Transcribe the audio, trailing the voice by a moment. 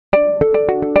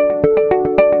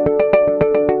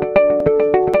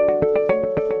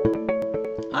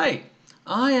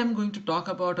I am going to talk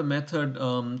about a method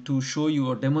to show you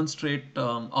or demonstrate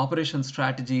operation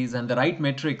strategies and the right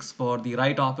metrics for the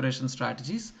right operation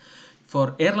strategies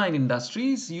for airline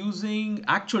industries using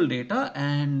actual data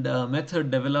and a method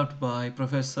developed by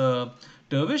Professor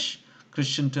Terwiesch,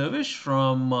 Christian Terwiesch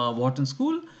from Wharton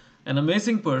School, an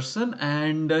amazing person,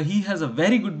 and he has a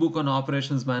very good book on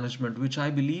operations management, which I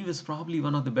believe is probably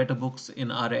one of the better books in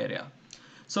our area.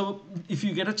 So if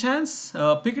you get a chance,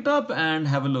 pick it up and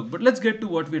have a look. But let's get to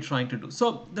what we're trying to do.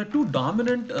 So the two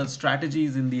dominant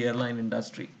strategies in the airline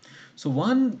industry. So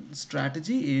one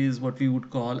strategy is what we would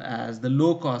call as the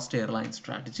low cost airline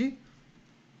strategy.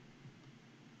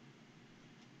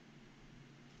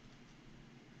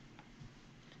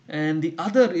 And the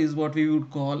other is what we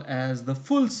would call as the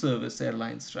full service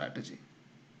airline strategy.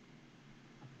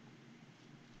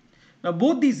 Now,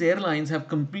 both these airlines have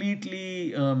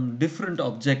completely different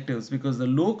objectives because the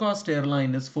low cost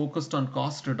airline is focused on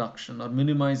cost reduction or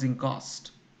minimizing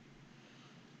cost.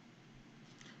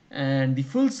 And the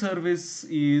full service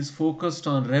is focused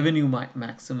on revenue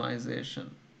maximization.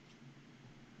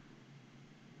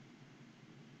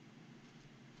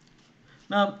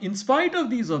 Now, in spite of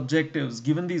these objectives,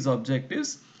 given these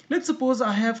objectives, let's suppose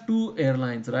I have two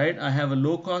airlines, right? I have a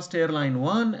low cost airline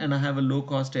 1 and I have a low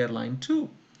cost airline 2.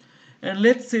 And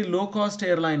let's say low cost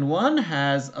airline 1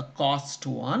 has a cost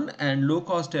 1 and low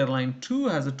cost airline 2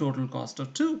 has a total cost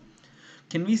of 2.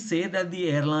 Can we say that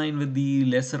the airline with the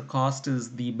lesser cost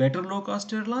is the better low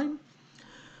cost airline?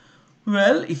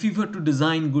 Well, if we were to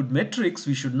design good metrics,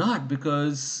 we should not,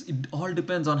 because it all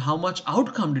depends on how much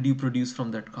outcome did you produce from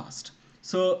that cost.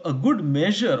 So a good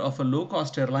measure of a low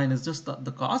cost airline is just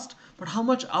the cost, but how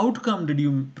much outcome did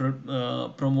you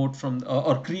promote from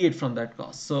or create from that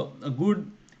cost? So a good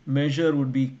measure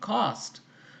would be cost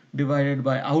divided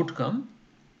by outcome,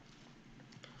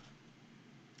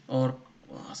 or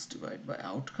cost divided by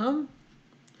outcome.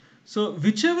 So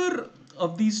whichever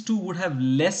of these two would have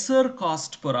lesser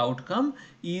cost per outcome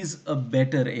is a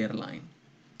better airline,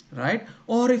 right?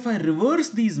 Or if I reverse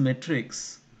these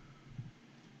metrics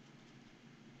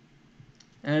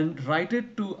and write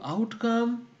it to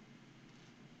outcome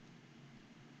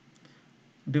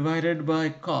divided by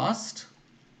cost,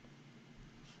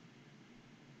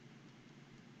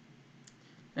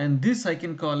 and this I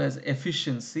can call as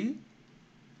efficiency.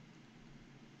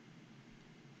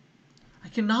 I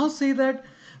can now say that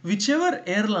whichever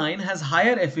airline has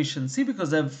higher efficiency,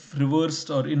 because I've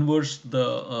reversed or inversed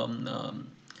the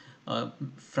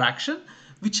fraction,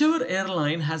 whichever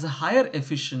airline has a higher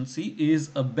efficiency is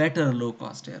a better low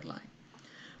cost airline.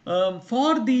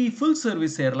 For the full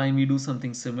service airline, we do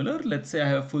something similar. Let's say I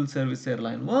have full service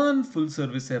airline 1, full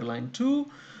service airline 2.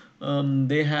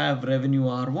 They have revenue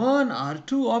R1,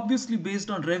 R2. Obviously,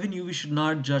 based on revenue, we should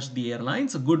not judge the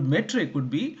airlines. A good metric would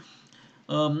be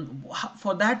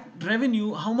for that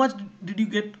revenue, how much did you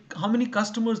get, how many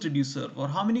customers did you serve, or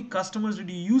how many customers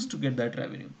did you use to get that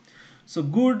revenue? So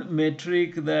good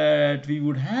metric that we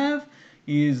would have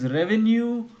is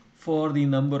revenue for the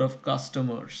number of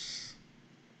customers,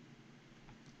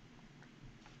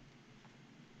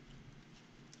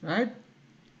 right?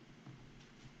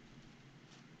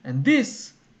 And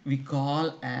this we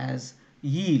call as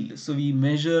yield. So we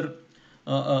measure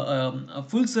a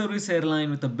full service airline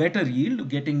with a better yield,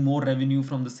 getting more revenue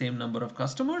from the same number of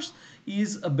customers,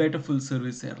 is a better full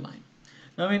service airline.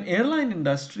 Now in airline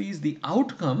industries, the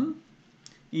outcome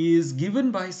is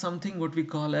given by something what we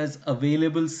call as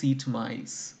available seat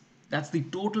miles. That's the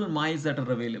total miles that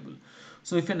are available.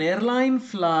 So if an airline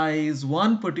flies,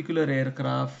 one particular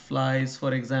aircraft flies,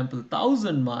 for example,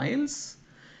 1,000 miles,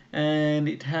 and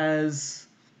it has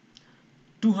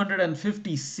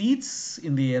 250 seats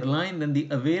in the airline, then the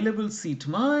available seat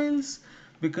miles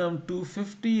become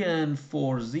 250 and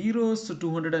 4 zeros, so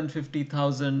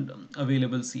 250,000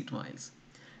 available seat miles.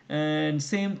 And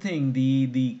same thing,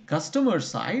 the customer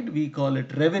side, we call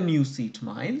it revenue seat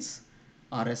miles,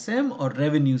 RSM, or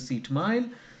revenue seat mile.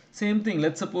 Same thing,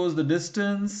 let's suppose the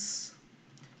distance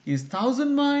is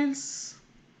 1,000 miles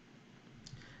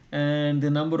and the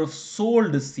number of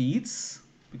sold seats,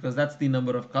 because that's the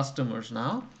number of customers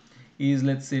now, is,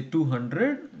 let's say,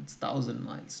 200. It's 1,000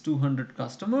 miles, 200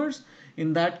 customers.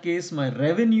 In that case, my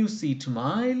revenue seat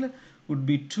mile would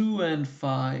be 2 and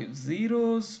 5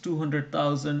 zeros.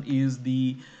 200,000 is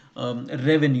the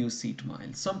revenue seat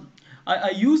miles. So I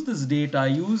use this data. I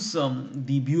use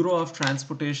the Bureau of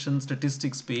Transportation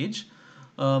Statistics page,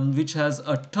 which has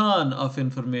a ton of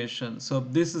information. So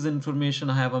this is information.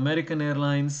 I have American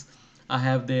Airlines. I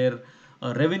have their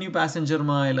revenue passenger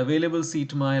mile, available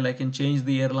seat mile. I can change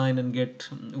the airline and get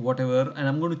whatever. And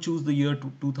I'm going to choose the year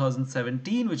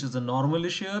 2017, which is a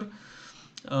normalish year.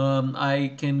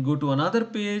 I can go to another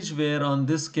page where on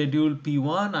this schedule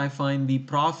P1 I find the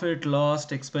profit,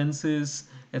 loss, expenses,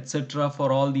 etc.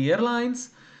 for all the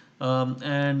airlines,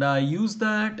 and I use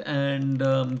that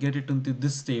and get it into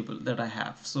this table that I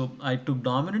have. So I took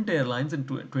dominant airlines in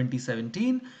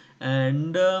 2017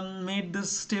 and made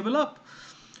this table up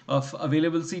of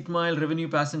available seat mile, revenue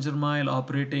passenger mile,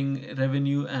 operating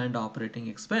revenue, and operating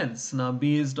expense. Now,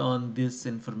 based on this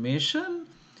information,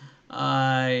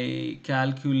 I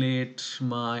calculate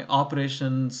my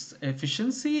operations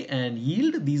efficiency and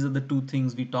yield. These are the two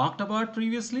things we talked about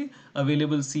previously.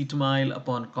 Available seat mile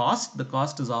upon cost. The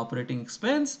cost is operating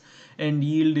expense and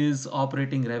yield is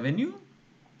operating revenue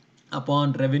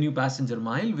upon revenue passenger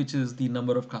mile, which is the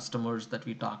number of customers that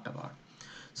we talked about.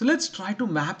 So let's try to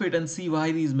map it and see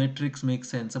why these metrics make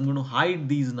sense. I'm going to hide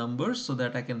these numbers so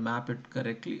that I can map it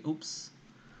correctly. Oops,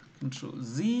 Control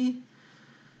Z.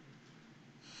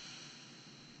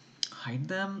 Hide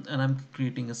them, and I'm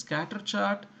creating a scatter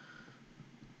chart.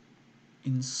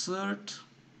 Insert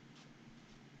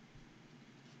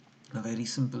a very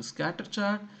simple scatter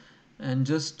chart, and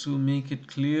just to make it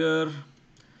clear,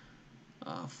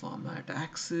 format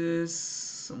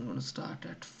axis, I'm going to start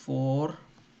at 4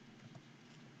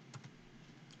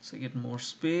 so I get more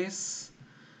space.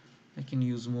 I can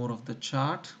use more of the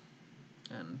chart,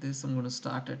 and this I'm going to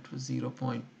start at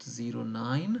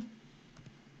 0.09.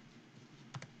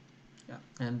 Yeah,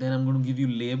 and then I'm going to give you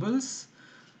labels.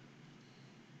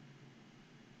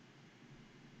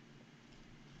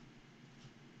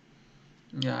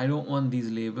 Yeah, I don't want these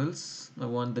labels. I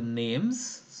want the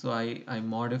names. So I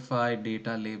modify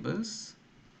data labels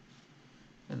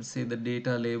and say the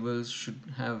data labels should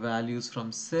have values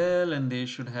from cell and they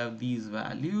should have these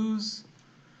values.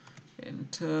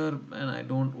 Enter, and I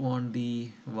don't want the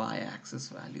y-axis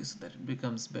values so that it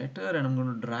becomes better, and I'm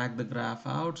going to drag the graph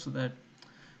out so that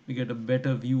we get a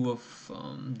better view of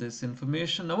this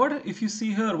information. Now what if you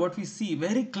see here, what we see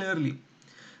very clearly,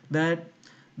 that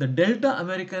the Delta,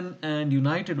 American and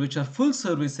United, which are full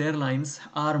service airlines,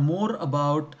 are more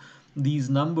about these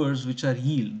numbers which are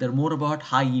yield. They're more about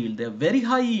high yield. They're very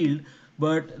high yield,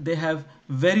 but they have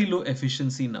very low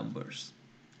efficiency numbers,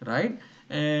 right?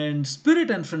 And Spirit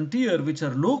and Frontier, which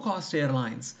are low cost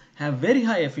airlines, have very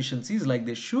high efficiencies like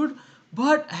they should,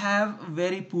 but have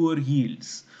very poor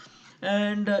yields.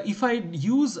 And if I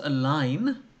use a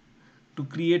line to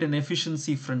create an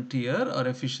efficiency frontier or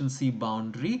efficiency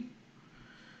boundary,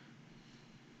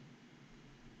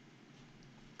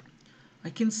 I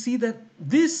can see that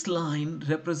this line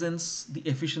represents the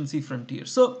efficiency frontier.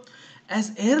 So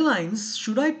as airlines,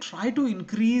 should I try to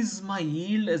increase my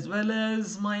yield as well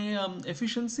as my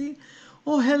efficiency?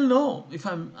 Oh hell no! If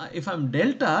I'm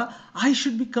Delta, I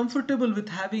should be comfortable with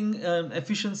having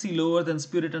efficiency lower than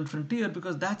Spirit and Frontier,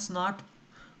 because that's not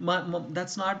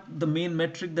that's not the main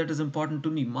metric that is important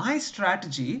to me. My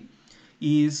strategy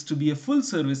is to be a full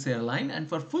service airline, and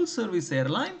for full service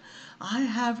airline I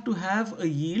have to have a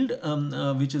yield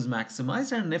which is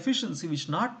maximized and an efficiency which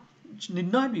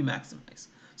need not be maximized.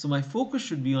 So my focus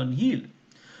should be on yield.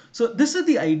 So this is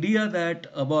the idea that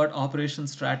about operation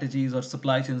strategies or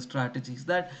supply chain strategies,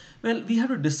 that, well, we have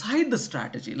to decide the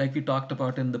strategy like we talked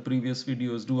about in the previous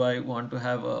videos. Do I want to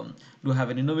have do I have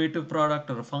an innovative product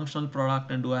or a functional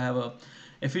product, and do I have a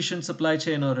efficient supply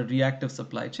chain or a reactive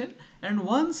supply chain? And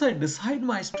once I decide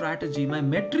my strategy, my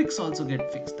metrics also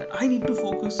get fixed, that I need to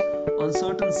focus on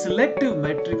certain selective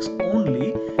metrics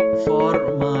only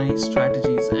for my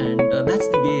strategies, and that's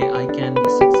the way I can be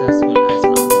successful as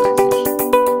an organizer.